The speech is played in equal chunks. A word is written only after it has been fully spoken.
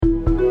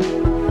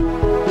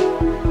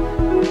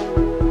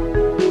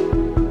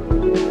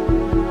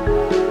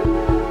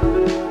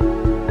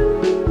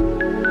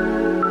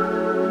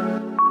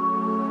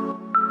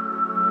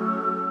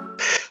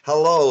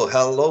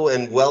hello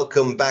and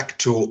welcome back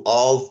to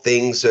All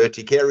Things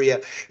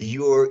Urticaria,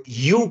 your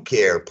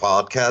UCARE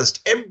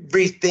podcast.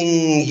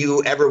 Everything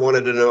you ever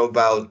wanted to know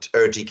about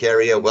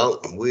urticaria,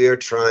 well, we're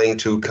trying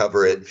to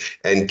cover it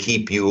and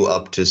keep you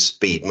up to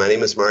speed. My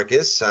name is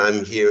Marcus.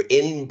 I'm here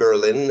in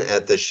Berlin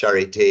at the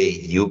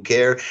Charité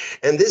UCARE,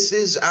 and this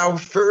is our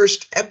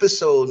first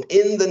episode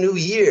in the new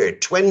year,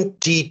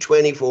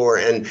 2024.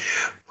 And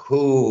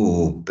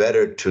who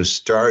better to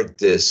start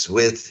this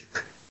with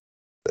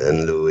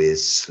and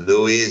Luis.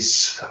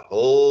 Luis,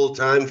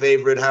 all-time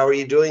favorite. How are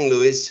you doing,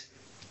 Luis?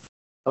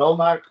 Hello,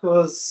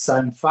 Marcus.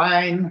 I'm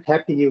fine.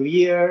 Happy New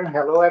Year.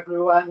 Hello,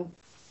 everyone.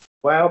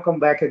 Welcome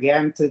back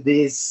again to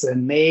this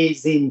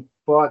amazing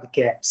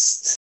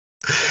podcast.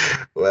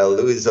 Well,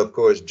 Luis, of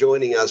course,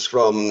 joining us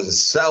from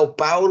Sao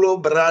Paulo,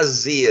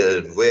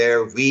 Brazil,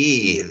 where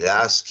we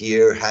last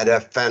year had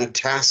a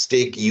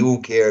fantastic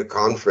UCARE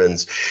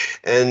conference.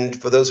 And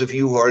for those of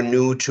you who are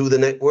new to the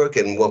network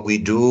and what we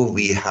do,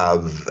 we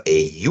have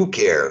a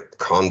UCARE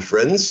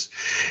conference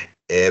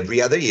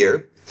every other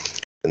year.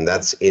 And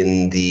that's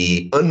in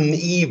the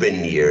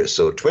uneven year.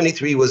 So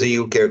 23 was a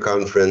UCARE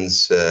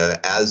conference,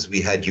 as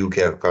we had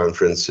UCARE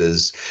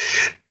conferences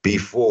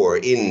before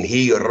in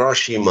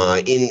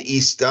Hiroshima, in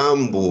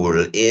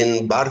Istanbul,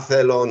 in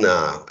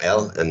Barcelona.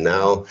 Well, and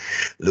now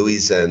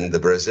Luis and the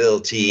Brazil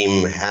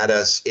team had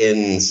us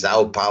in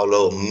Sao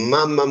Paulo.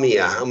 Mamma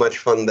mia, how much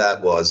fun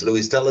that was.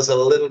 Luis, tell us a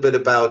little bit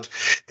about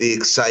the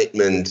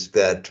excitement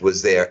that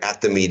was there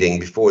at the meeting,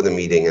 before the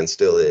meeting, and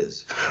still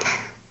is.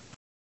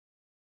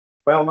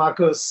 Well,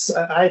 Marcus,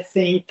 I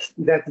think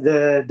that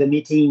the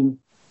meeting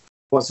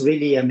was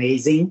really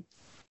amazing.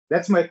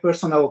 That's my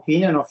personal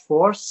opinion, of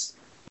course.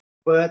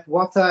 But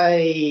what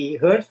I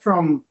heard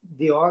from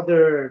the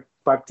other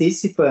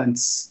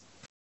participants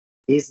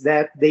is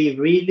that they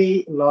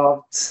really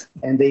loved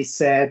and they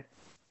said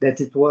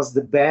that it was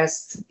the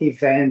best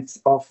event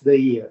of the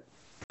year.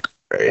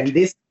 Right. And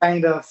this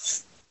kind of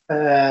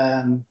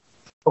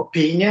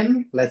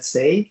opinion, let's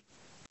say,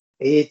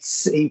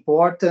 it's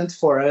important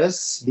for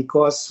us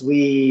because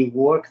we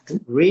worked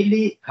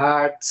really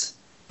hard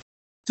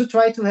to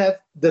try to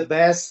have the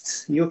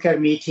best UCARE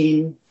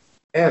meeting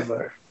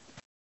ever.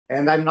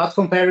 And I'm not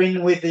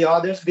comparing with the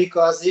others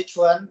because each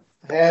one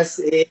has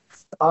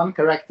its own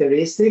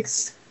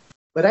characteristics.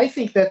 But I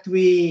think that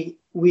we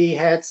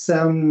had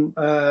some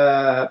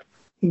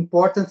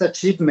important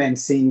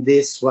achievements in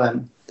this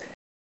one.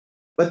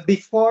 But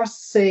before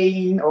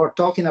saying or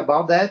talking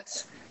about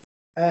that,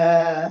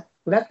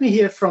 let me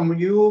hear from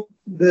you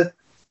the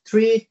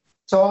 3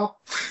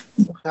 top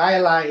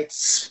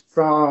highlights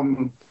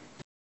from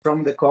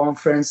the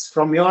conference,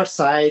 from your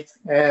side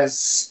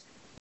as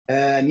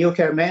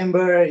UCARE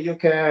member,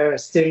 UCARE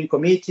steering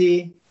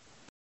committee.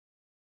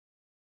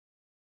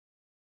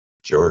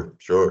 Sure.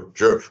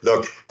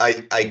 Look,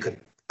 I'm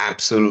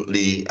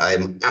absolutely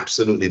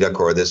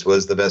d'accord. This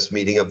was the best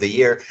meeting of the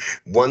year,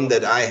 one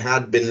that I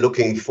had been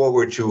looking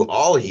forward to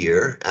all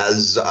year,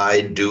 as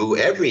I do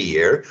every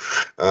year.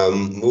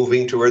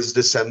 Moving towards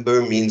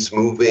December means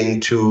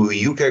moving to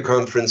UCARE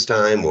conference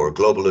time or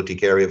Global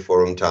Urticaria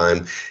Forum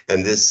time,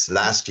 and this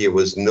last year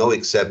was no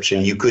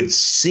exception. You could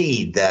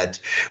see that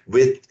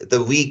with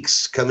the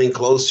weeks coming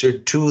closer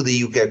to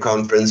the UCARE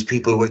conference,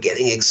 people were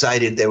getting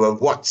excited. There were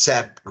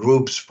WhatsApp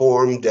groups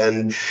formed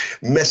and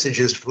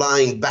messages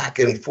flying back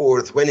and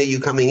forth. When are you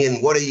coming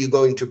in? What are you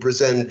going to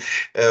present?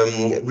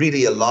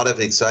 Really a lot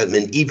of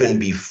excitement even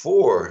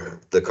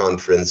before the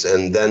conference,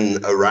 and then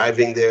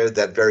arriving there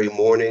that very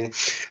morning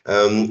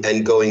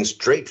and going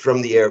straight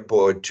from the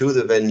airport to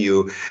the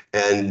venue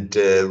and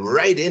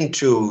right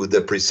into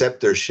the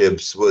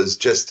preceptorships was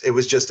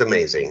just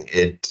amazing.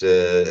 It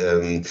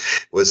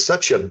was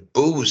such a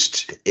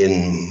boost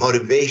in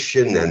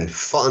motivation and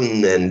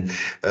fun and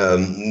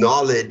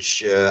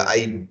knowledge.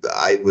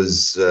 I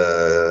was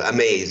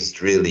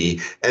amazed, really.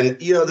 And,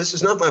 this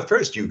is not my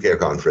first UCARE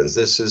conference.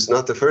 This is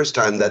not the first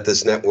time that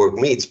this network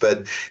meets,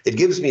 but it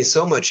gives me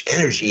so much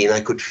energy, and I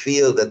could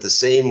feel that the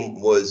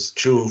same was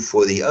true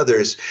for the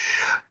others.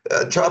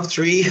 Top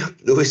 3,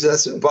 Luis,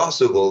 that's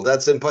impossible.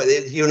 That's it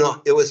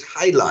was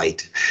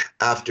highlight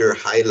after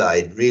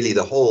highlight. Really,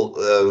 the whole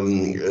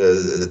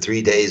the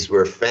 3 days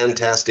were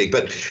fantastic.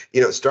 But,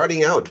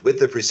 starting out with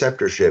the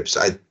preceptorships,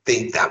 I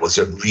think that was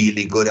a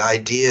really good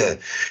idea.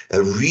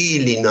 A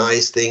really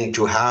nice thing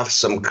to have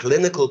some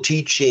clinical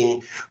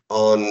teaching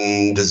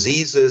on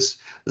diseases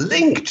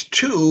linked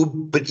to,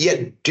 but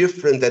yet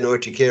different than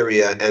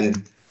urticaria,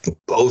 and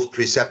both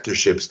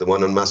preceptorships, the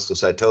one on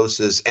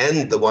mastocytosis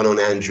and the one on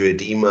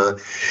angioedema,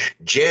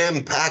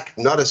 jam-packed,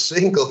 not a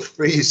single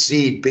free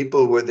seat.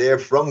 People were there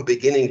from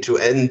beginning to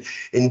end,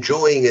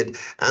 enjoying it,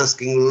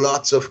 asking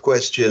lots of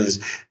questions.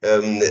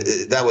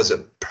 That was a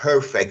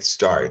perfect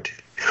start.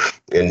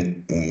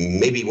 And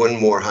maybe one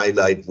more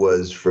highlight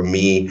was for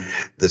me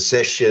the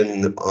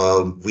session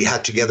we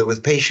had together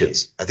with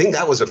patients. I think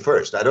that was a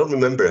first. I don't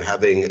remember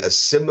having a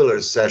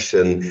similar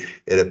session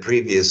in a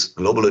previous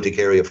Global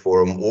Urticaria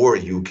Forum or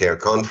UCARE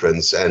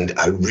conference, and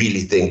I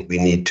really think we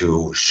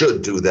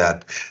should do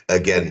that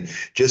again.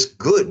 Just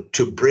good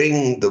to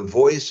bring the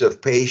voice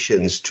of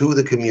patients to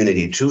the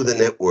community, to the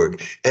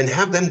network, and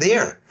have them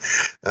there.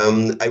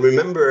 I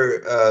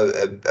remember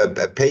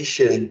a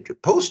patient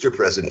poster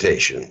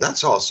presentation.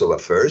 That's also a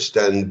first.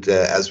 And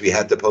as we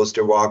had the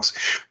poster walks,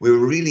 we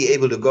were really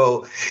able to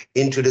go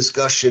into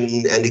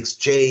discussion and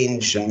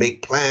exchange and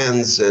make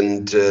plans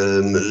and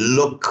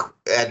look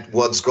at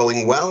what's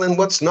going well and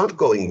what's not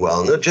going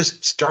well, not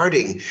just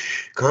starting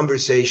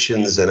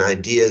conversations and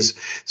ideas.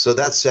 So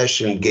that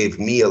session gave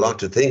me a lot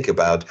to think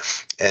about.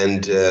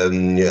 And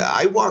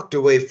I walked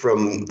away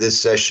from this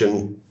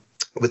session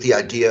with the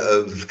idea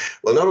of,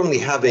 well, not only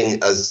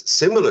having a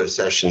similar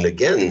session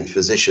again,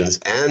 physicians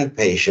and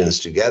patients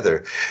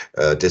together,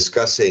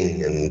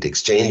 discussing and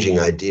exchanging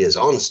ideas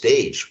on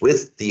stage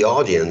with the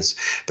audience,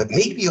 but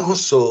maybe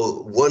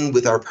also one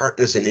with our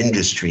partners in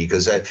industry,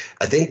 because I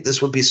think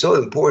this would be so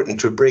important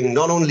to bring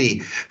not only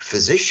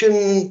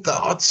physician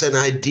thoughts and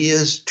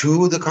ideas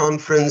to the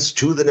conference,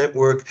 to the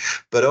network,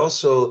 but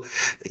also,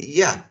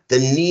 the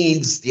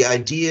needs, the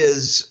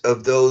ideas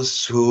of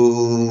those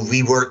who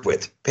we work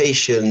with,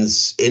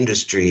 patients,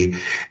 industry,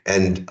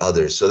 and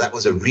others. So that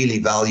was a really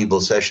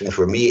valuable session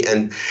for me.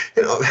 And,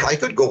 I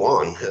could go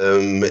on,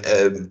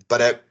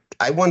 but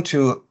I want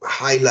to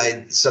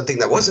highlight something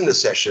that wasn't a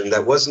session,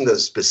 that wasn't a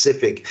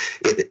specific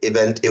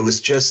event. It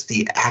was just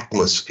the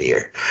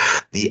atmosphere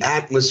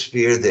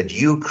that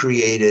you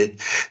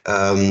created,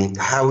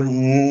 how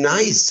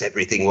nice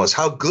everything was,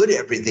 how good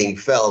everything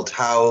felt,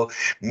 how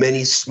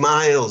many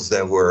smiles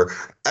there were.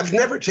 I've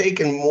never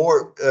taken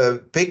more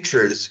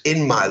pictures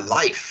in my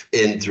life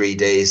in 3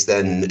 days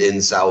than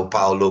in Sao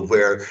Paulo,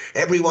 where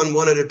everyone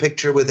wanted a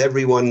picture with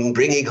everyone,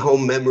 bringing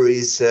home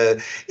memories,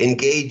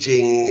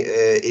 engaging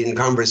in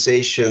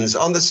conversations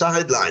on the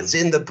sidelines,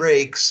 in the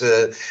breaks.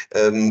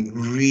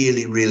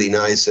 Really, really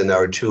nice. And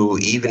our 2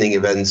 evening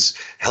events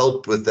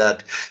helped with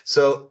that.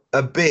 So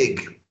a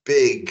big,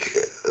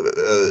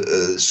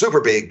 super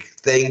big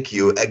thank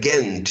you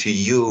again to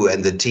you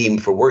and the team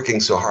for working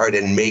so hard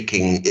and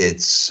making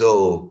it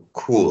so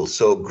cool,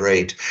 so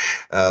great.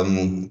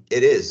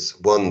 It is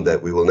one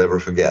that we will never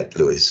forget,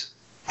 Luis.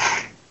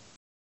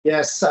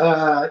 Yes,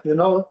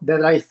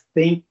 that I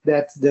think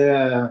that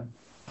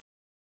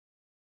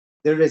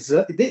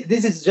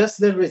this is just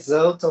the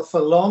result of a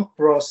long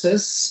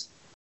process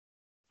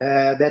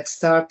that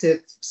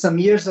started some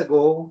years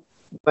ago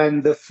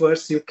when the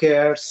first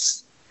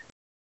UCAREs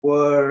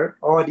were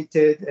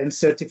audited and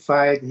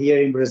certified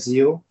here in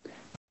Brazil.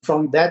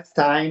 From that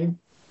time,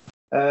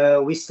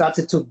 we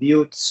started to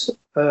build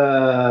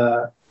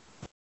a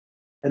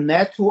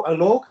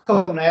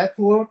local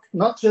network,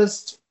 not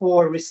just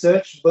for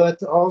research,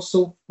 but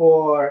also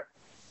for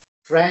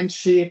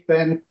friendship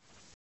and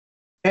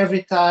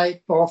every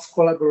type of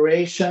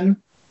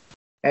collaboration.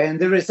 And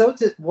the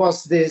result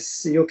was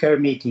this UCARE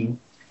meeting.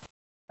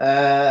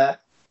 And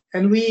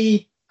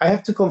I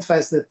have to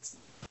confess that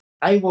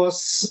I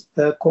was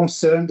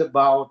concerned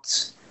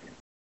about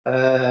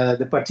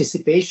the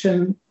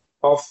participation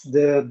of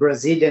the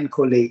Brazilian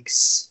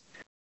colleagues.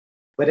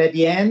 But at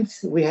the end,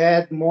 we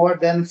had more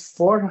than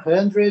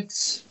 400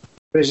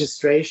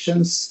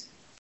 registrations.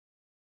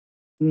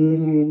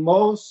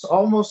 Almost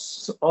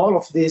all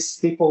of these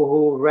people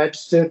who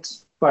registered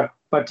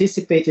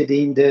participated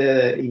in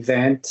the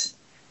event.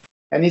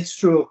 And it's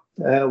true.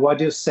 What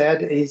you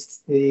said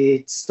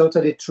it's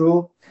totally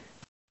true.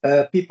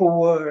 People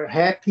were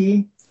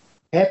happy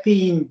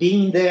in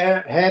being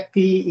there,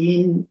 happy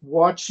in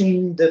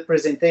watching the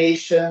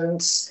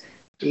presentations,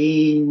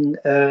 in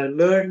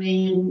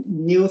learning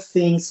new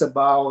things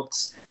about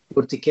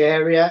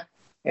urticaria,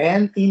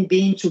 and in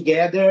being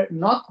together,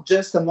 not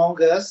just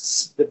among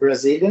us, the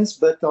Brazilians,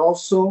 but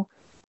also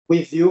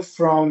with you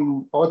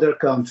from other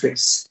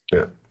countries.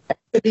 Yeah.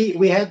 Actually,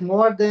 we had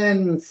more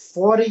than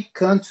 40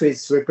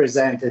 countries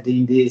represented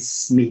in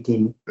this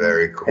meeting.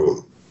 Very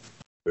cool.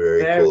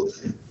 Very cool.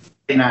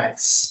 Very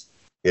nice.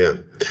 Yeah.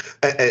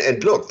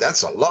 And look,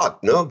 that's a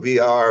lot, no? We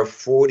are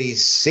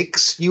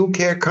 46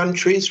 UCARE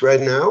countries right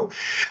now,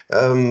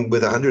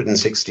 with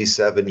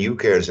 167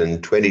 UCAREs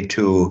and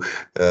 22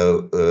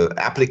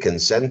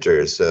 applicant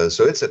centers.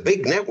 So it's a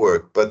big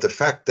network. But the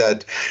fact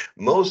that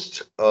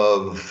most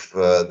of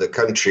the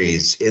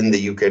countries in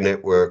the UCARE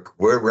network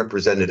were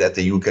represented at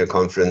the UCARE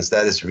conference,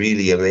 that is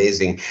really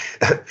amazing.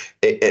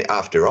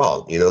 After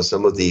all,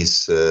 some of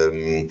these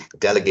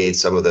delegates,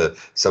 some of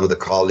the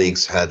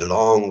colleagues had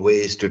long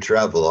ways to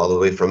travel, all the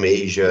way from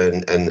Asia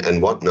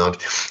and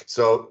whatnot.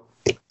 So,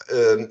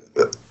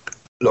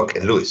 look,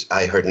 and Luis,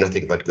 I heard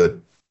nothing but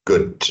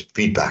good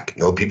feedback.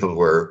 People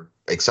were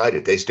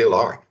excited. They still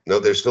are. No,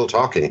 they're still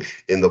talking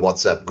in the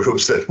WhatsApp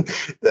groups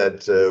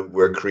that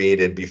were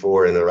created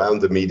before and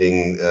around the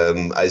meeting.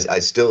 I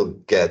still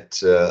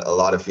get a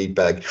lot of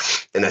feedback,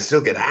 and I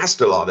still get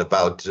asked a lot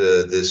about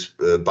this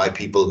by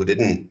people who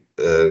didn't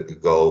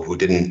go, who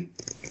didn't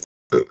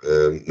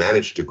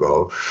manage to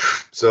go.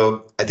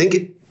 So I think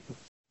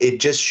it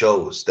just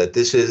shows that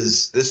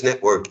this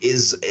network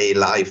is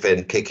alive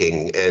and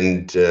kicking,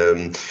 and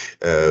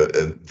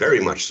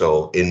very much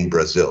so in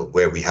Brazil,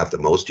 where we have the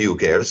most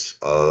UCAREs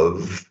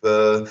of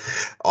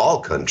all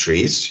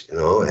countries,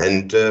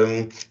 and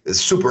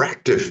super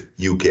active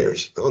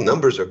UCAREs. Well,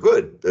 numbers are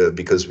good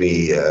because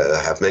we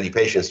have many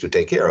patients to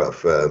take care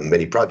of,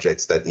 many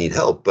projects that need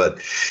help, but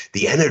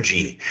the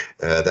energy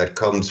that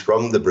comes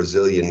from the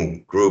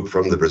Brazilian group,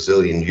 from the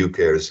Brazilian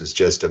UCAREs is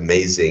just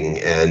amazing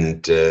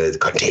and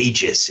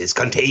contagious. It's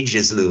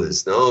contagious,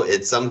 Louis. No,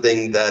 it's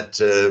something that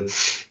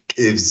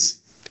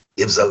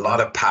gives a lot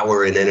of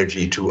power and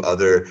energy to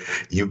other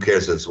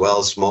UCAREs as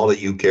well, smaller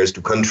UCAREs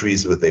to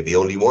countries with maybe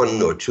only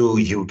 1 or 2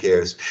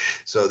 UCAREs.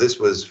 So this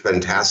was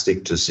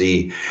fantastic to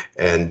see.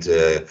 And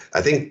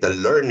I think the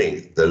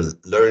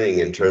learning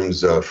in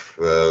terms of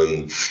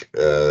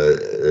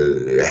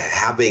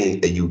having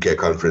a UCARE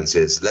conference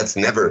is let's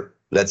never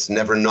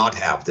not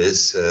have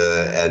this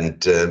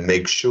and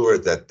make sure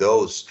that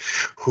those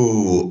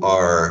who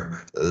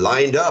are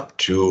lined up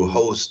to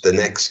host the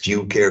next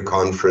UCARE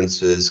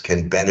conferences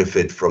can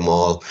benefit from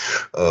all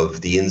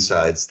of the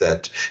insights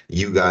that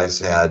you guys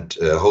had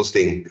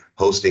hosting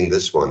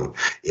this one.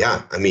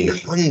 Yeah, I mean,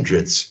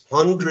 hundreds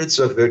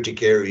of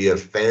Urticaria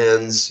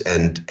fans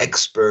and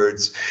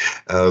experts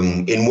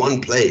in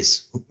one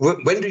place.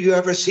 When do you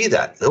ever see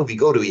that? No, we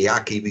go to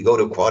IACI, we go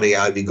to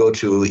QuadAI, we go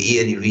to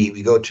EADV,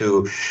 we go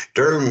to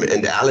derm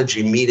and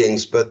allergy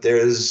meetings, but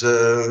there's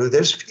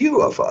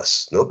few of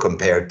us,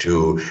 compared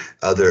to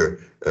other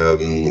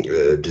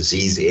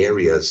disease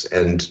areas,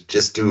 and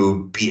just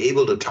to be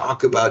able to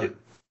talk about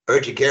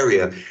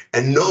urticaria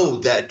and know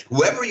that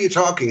whoever you're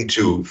talking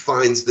to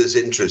finds this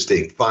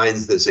interesting,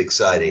 finds this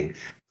exciting.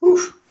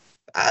 Oof.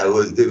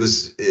 It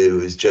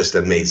was just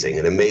amazing,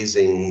 an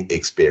amazing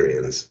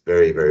experience.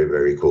 Very, very,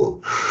 very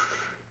cool.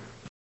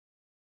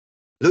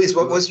 Luis,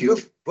 what was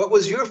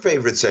your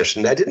favorite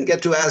session? I didn't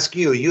get to ask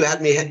you. You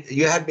had me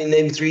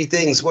name 3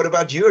 things. What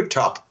about your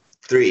top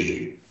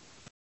 3?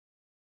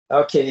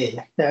 Okay,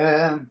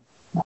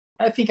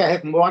 I think I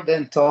have more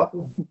than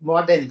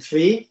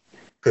 3.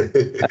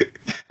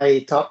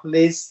 A top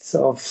list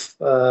of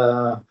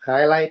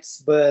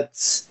highlights,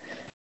 but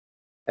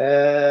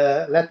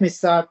let me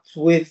start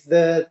with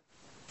the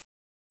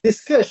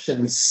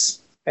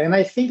discussions. And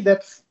I think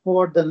that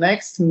for the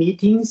next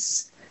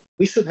meetings,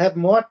 we should have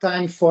more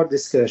time for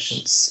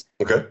discussions.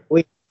 Okay.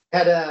 We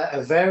had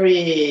a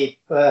very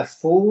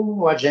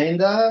full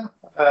agenda.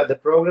 The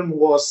program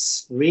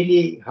was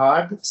really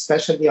hard,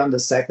 especially on the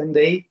second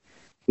day.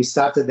 We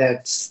started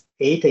at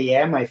 8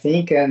 a.m., I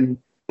think, and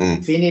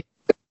finished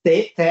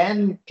at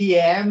 10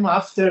 p.m.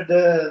 after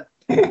the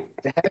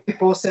happy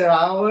poster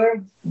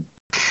hour.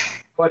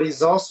 What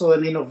is also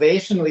an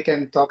innovation, we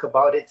can talk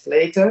about it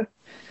later.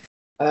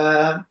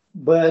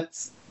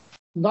 But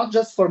not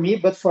just for me,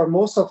 but for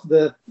most of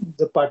the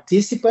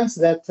participants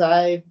that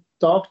I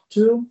talked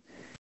to,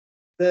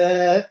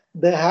 the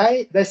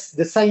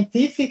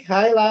scientific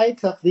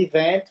highlight of the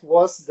event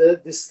was the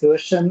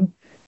discussion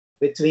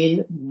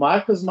between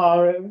Marcus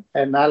Maurer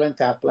and Alan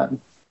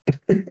Kaplan.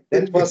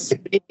 That was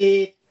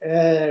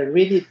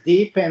really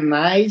deep and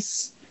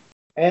nice,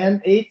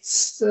 and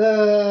it's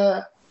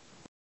a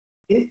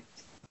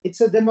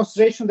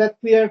demonstration that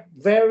we are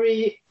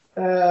very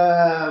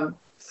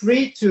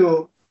free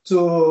to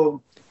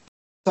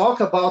talk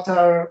about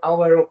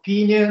our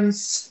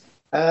opinions.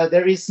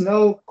 There is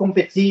no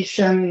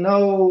competition,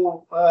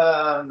 no.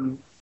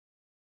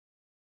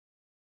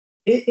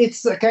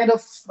 It's a kind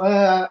of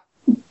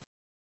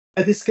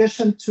a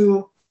discussion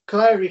to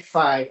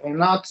clarify and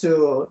not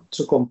to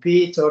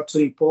compete or to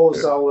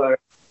impose our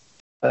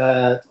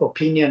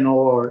opinion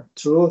or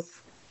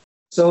truth.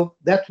 So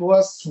that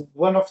was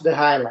one of the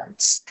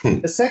highlights.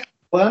 The second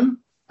one,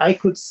 I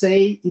could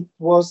say it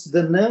was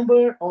the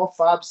number of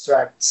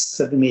abstracts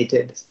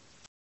submitted.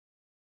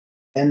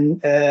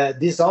 And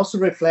this also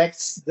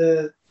reflects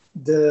the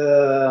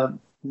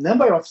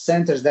number of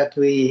centers that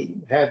we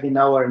have in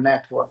our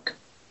network.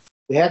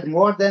 We had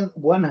more than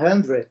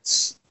 100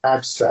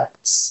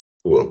 abstracts.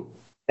 Cool.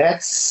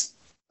 That's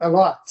a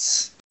lot.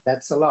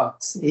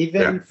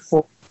 Even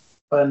for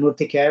an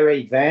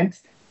UCARE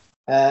event.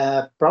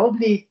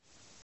 Probably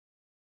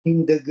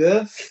in the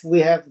Gulf, we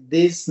have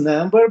this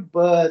number,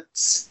 but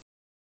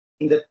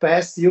in the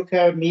past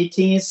UCARE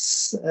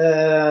meetings,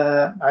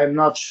 I'm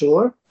not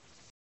sure.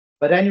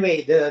 But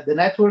anyway, the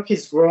network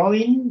is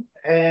growing,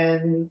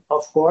 and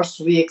of course,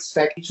 we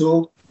expect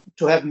to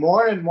have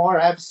more and more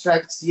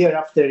abstracts year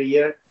after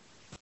year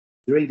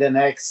during the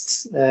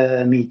next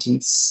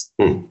meetings.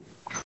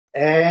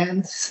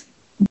 And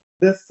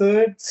the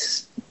third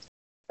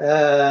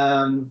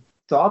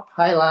top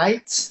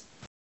highlight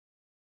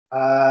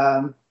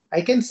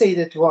I can say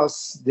that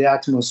was the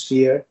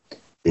atmosphere.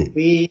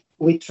 We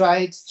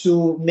tried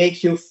to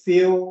make you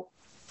feel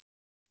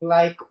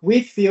like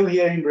we feel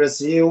here in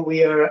Brazil.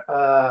 We are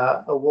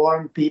a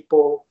warm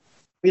people.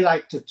 We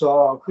like to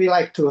talk. We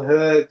like to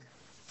hug.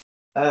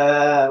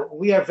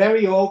 We are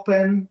very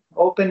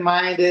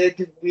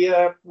open-minded.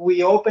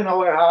 We open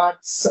our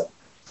hearts.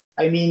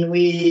 I mean,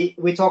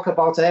 we talk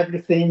about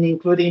everything,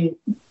 including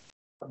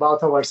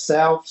about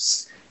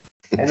ourselves.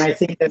 And I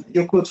think that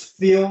you could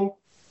feel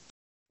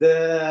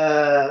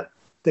the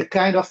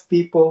kind of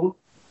people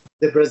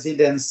the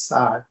Brazilians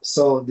are.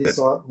 So this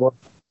was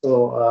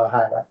also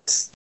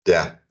highlights.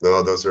 Yeah,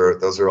 no, those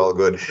are all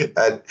good.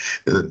 And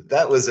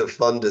that was a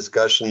fun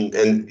discussion.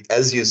 And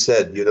as you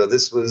said,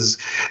 this was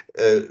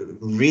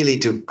really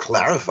to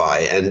clarify.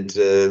 And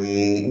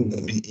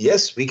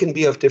yes, we can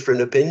be of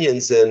different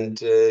opinions,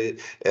 and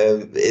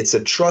it's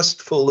a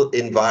trustful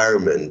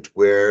environment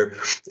where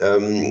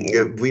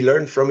we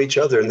learn from each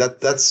other, and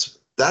that's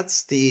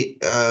the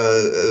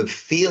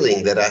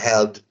feeling that I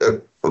had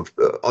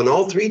on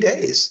all 3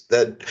 days.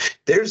 That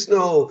there is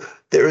no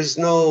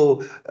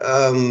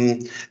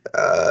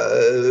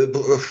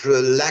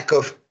lack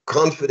of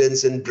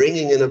confidence in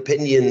bringing an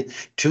opinion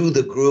to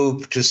the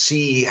group to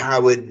see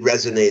how it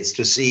resonates,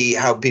 to see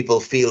how people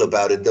feel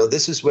about it. No,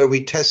 this is where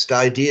we test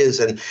ideas.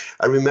 And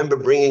I remember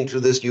bringing to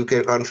this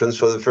UCARE conference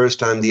for the first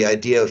time the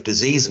idea of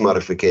disease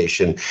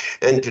modification.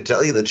 And to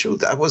tell you the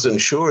truth, I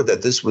wasn't sure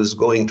that this was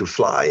going to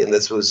fly, and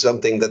this was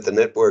something that the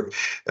network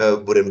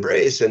would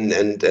embrace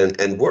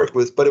and work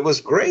with. But it was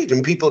great.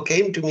 And people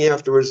came to me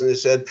afterwards and they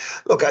said,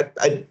 look,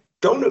 I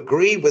don't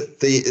agree with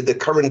the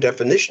current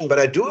definition, but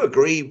I do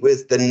agree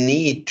with the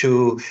need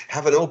to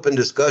have an open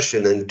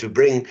discussion and to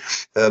bring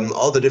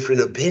all the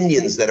different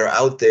opinions that are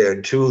out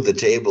there to the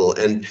table.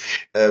 And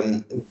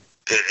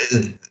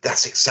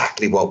that's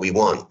exactly what we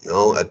want,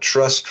 a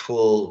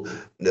trustful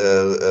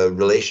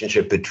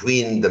relationship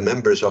between the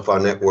members of our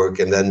network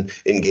and then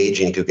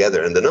engaging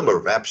together. And the number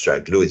of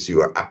abstracts, Luis, you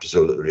are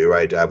absolutely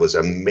right. I was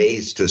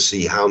amazed to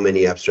see how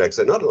many abstracts,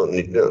 and not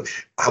only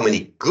how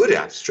many good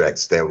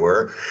abstracts there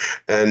were,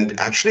 and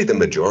actually the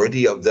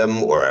majority of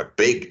them, or a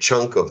big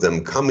chunk of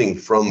them, coming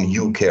from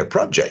UCARE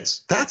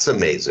projects. That's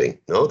amazing,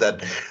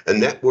 that a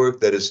network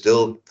that is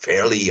still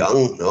fairly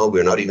young,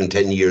 we're not even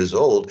 10 years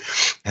old,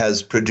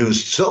 has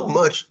produced so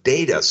much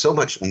data, so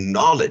much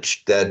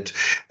knowledge that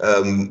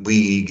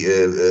we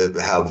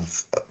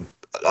have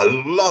a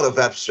lot of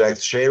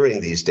abstracts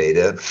sharing these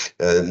data,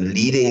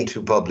 leading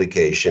to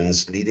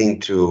publications, leading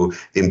to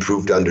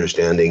improved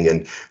understanding.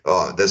 And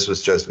this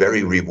was just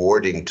very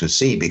rewarding to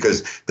see,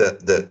 because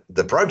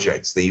the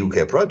projects, the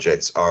UCARE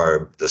projects,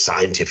 are the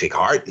scientific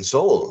heart and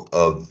soul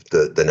of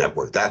the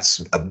network.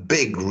 That's a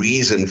big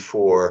reason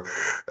for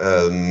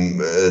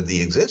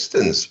the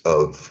existence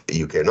of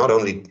UCARE. Not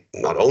only,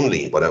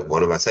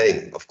 what am I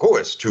saying? Of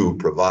course, to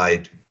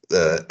provide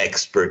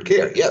expert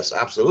care. Yes,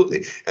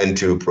 absolutely. And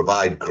to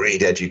provide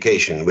great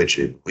education, which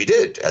we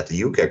did at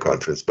the UCARE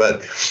conference,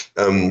 but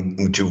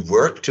to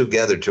work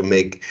together to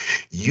make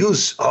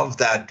use of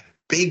that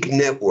big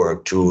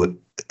network to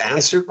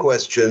answer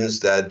questions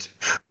that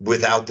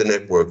without the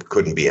network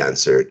couldn't be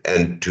answered,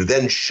 and to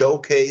then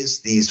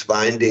showcase these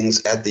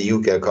findings at the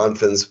UCARE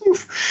conference.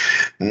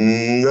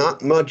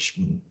 Not much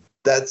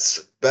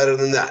that's better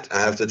than that,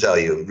 I have to tell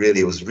you.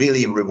 Really, it was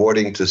really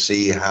rewarding to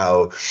see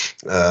how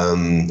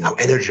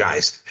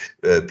energized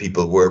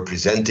people were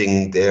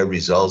presenting their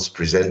results,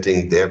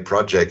 presenting their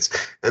projects,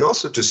 and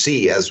also to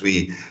see, as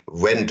we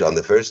went on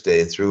the first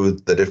day through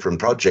the different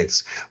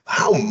projects,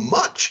 how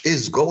much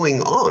is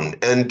going on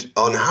and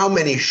on how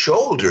many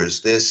shoulders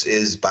this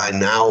is by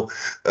now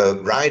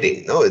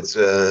riding. No, it's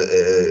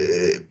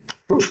a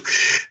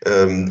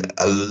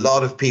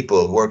lot of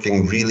people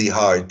working really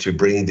hard to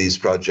bring these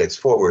projects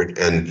forward,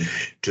 and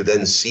to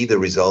then see the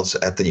results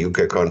at the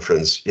UCARE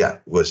conference,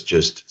 was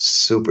just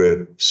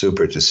super,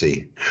 super to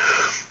see.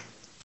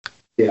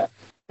 Yeah.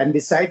 And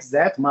besides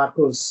that,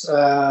 Marcos,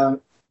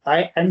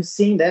 I'm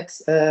seeing that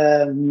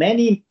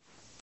many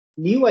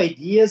new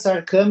ideas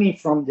are coming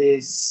from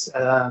this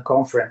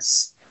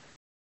conference.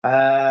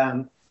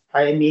 I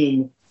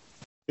mean,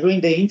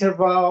 during the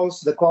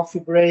intervals, the coffee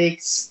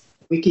breaks,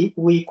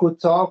 we could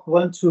talk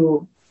one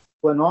to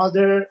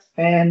another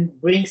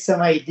and bring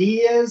some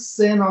ideas.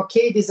 And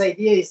okay, this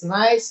idea is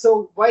nice,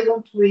 so why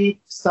don't we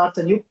start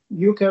a new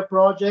UCARE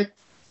project?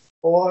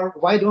 Or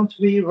why don't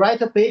we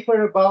write a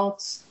paper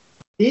about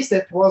this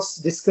that was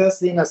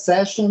discussed in a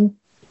session?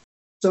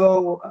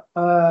 So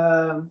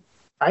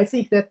I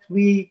think that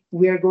we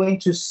are going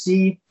to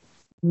see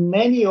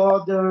many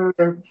other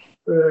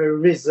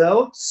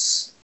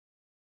results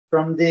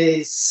from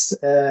this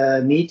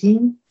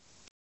meeting.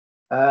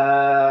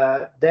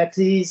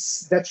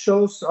 That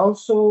shows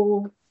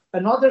also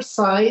another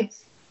side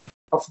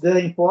of the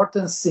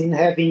importance in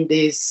having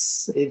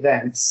these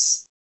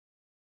events.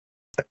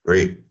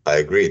 I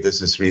agree.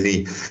 This is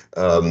really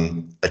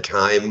a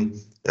time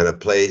and a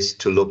place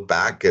to look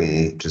back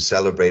and to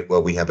celebrate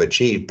what we have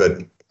achieved.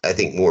 But I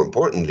think more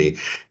importantly,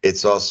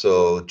 it's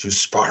also to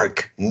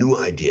spark new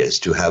ideas,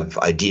 to have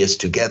ideas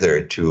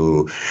together,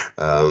 to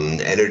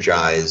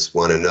energize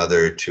one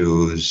another,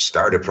 to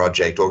start a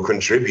project or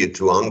contribute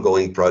to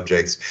ongoing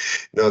projects.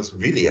 It's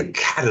really a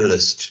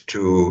catalyst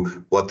to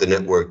what the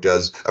network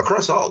does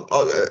across all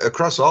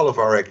of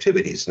our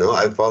activities.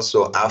 I've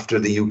also, after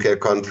the UCARE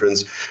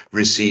conference,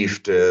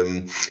 received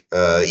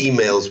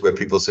emails where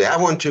people say, I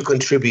want to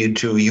contribute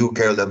to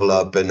UCARE Level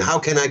Up, and how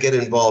can I get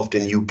involved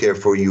in UCARE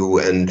for you?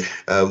 And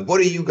what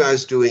are you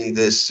guys doing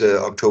this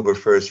October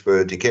 1st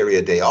for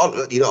Urticaria Day?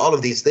 All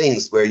of these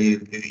things where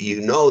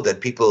you know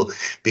that people,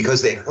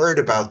 because they heard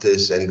about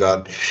this and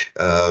got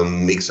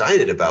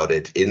excited about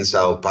it in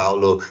Sao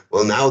Paulo,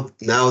 well, now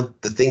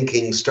the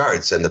thinking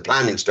starts and the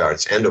planning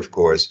starts, and of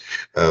course,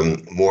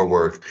 more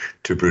work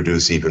to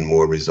produce even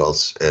more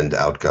results and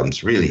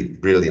outcomes. Really,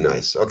 really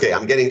nice. Okay,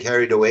 I'm getting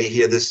carried away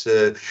here. This,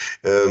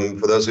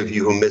 for those of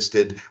you who missed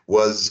it,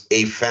 was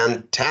a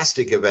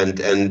fantastic event,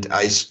 and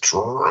I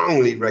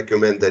strongly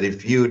recommend that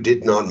if you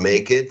did not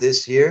make it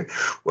this year,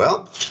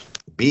 well,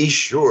 be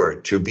sure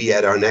to be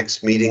at our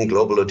next meeting,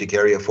 Global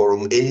Urticaria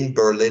Forum in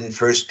Berlin,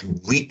 first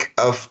week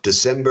of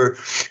December,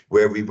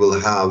 where we will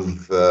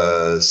have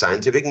a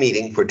scientific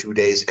meeting for 2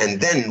 days.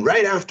 And then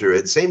right after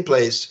it, same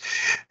place,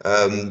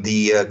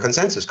 the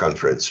consensus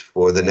conference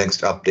for the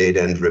next update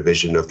and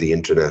revision of the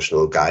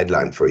international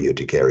guideline for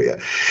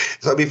urticaria.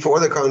 So before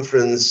the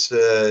conference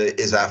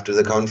is after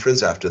the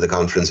conference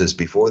is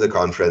before the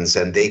conference,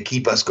 and they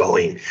keep us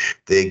going.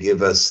 They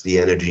give us the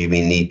energy we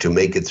need to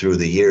make it through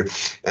the year.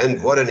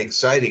 And what an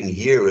exciting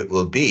year it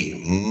will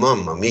be.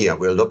 Mamma mia,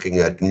 we're looking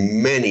at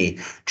many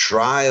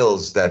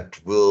trials that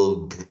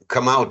will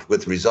come out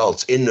with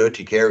results in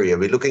urticaria.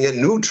 We're looking at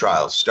new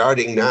trials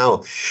starting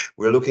now.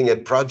 We're looking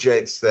at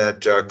projects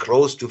that are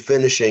close to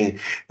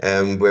finishing,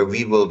 where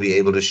we will be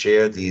able to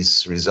share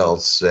these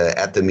results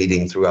at the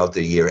meeting throughout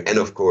the year, and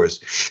of course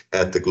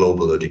at the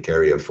Global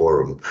Urticaria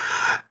Forum.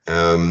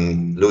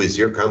 Luis,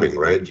 you're coming,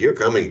 right? You're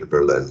coming to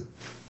Berlin.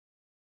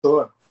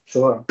 Sure.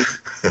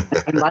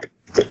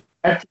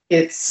 I think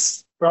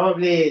it's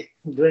probably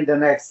during the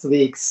next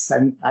weeks.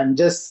 I'm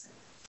just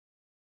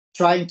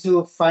trying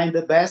to find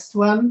the best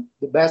one,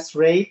 the best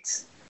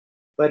rate,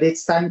 but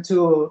it's time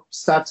to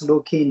start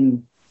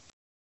looking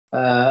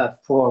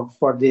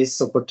for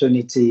this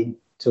opportunity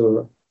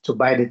to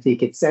buy the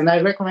tickets. And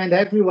I recommend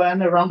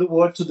everyone around the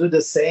world to do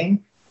the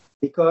same,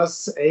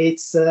 because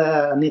it's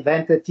an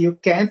event that you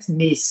can't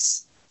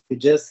miss. You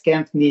just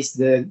can't miss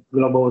the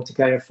Global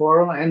Urticaria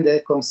Forum and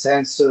the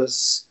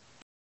consensus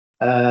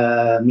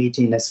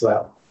meeting as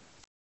well.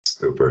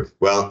 Super.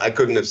 Well, I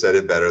couldn't have said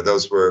it better.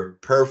 Those were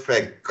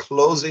perfect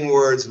closing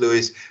words,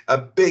 Luis. A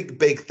big,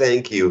 big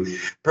thank you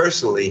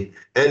personally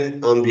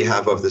and on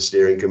behalf of the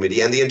steering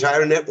committee and the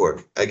entire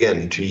network,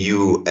 again, to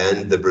you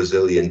and the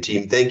Brazilian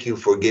team. Thank you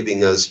for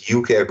giving us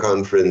UCARE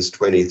Conference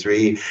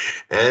 23,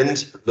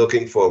 and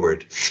looking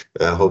forward.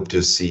 I hope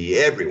to see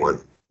everyone.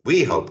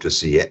 We hope to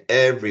see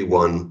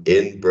everyone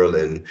in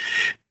Berlin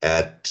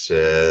at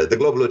the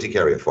Global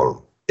Urticaria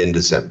Forum in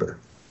December.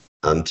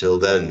 Until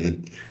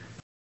then,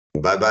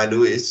 bye-bye,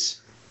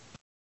 Luis.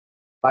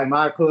 Bye,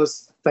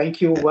 Marcus.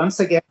 Thank you once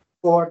again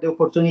for the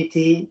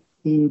opportunity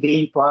in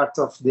being part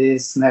of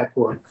this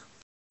network.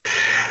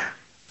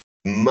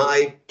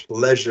 My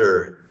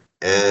pleasure.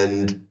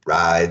 And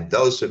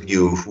those of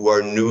you who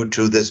are new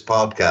to this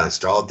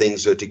podcast, All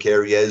Things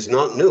Urticaria is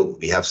not new.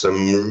 We have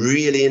some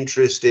really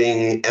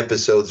interesting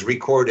episodes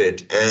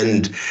recorded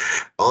and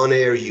on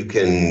air. You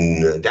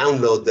can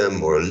download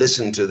them or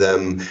listen to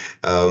them.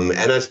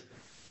 And I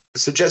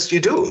suggest you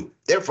do.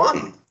 They're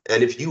fun.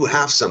 And if you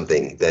have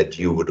something that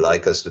you would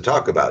like us to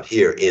talk about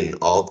here in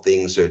All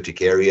Things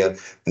Urticaria,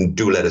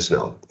 do let us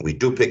know. We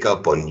do pick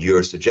up on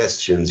your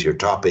suggestions, your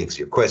topics,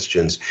 your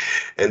questions,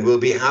 and we'll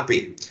be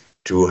happy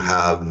to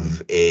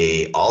have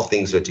a All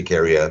Things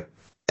Urticaria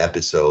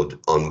episode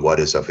on what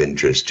is of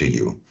interest to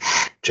you.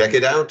 Check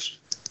it out.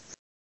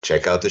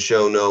 Check out the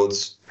show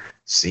notes.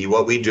 See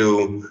what we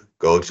do.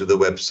 Go to the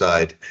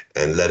website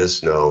and let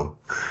us know.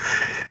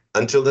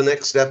 Until the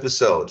next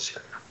episode,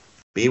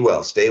 be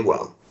well, stay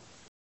well.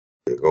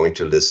 We're going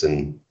to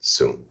listen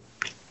soon.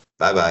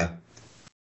 Bye-bye.